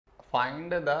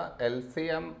Find the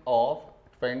LCM of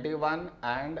 21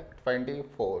 and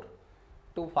 24.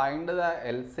 To find the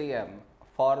LCM,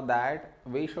 for that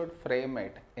we should frame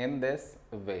it in this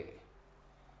way.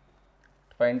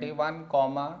 21,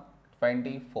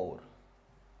 24.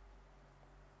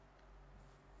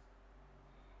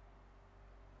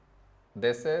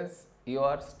 This is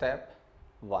your step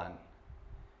 1.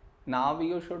 Now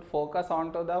you should focus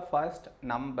on to the first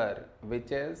number,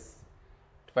 which is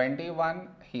 21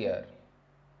 here.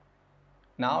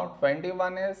 Now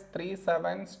 21 is 3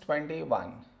 sevens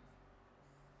 21.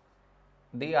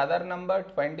 The other number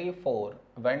 24.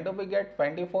 When do we get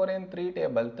 24 in 3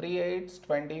 table? 3 eights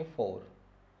 24.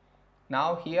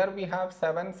 Now here we have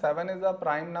 7. 7 is a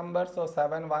prime number, so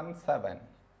 7 1 7.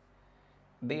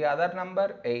 The other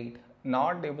number 8,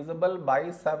 not divisible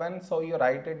by 7, so you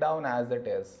write it down as it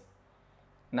is.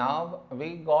 Now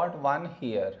we got 1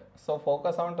 here, so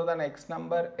focus on to the next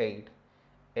number 8.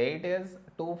 8 is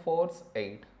 2 fours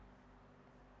 8.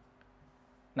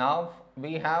 Now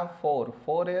we have 4.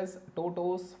 4 is 2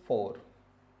 twos 4.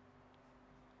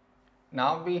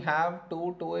 Now we have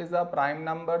 2. 2 is a prime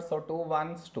number, so 2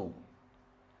 ones 2.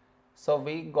 So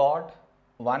we got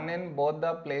 1 in both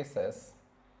the places.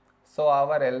 So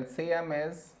our LCM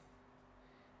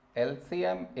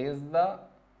is the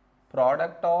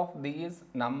product of these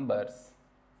numbers,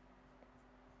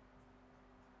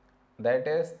 that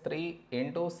is 3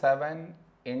 into 7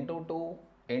 into 2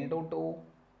 into 2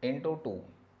 into 2.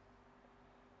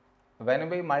 When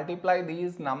we multiply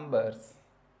these numbers,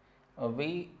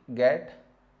 we get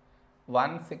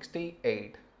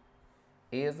 168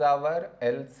 is our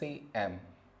LCM.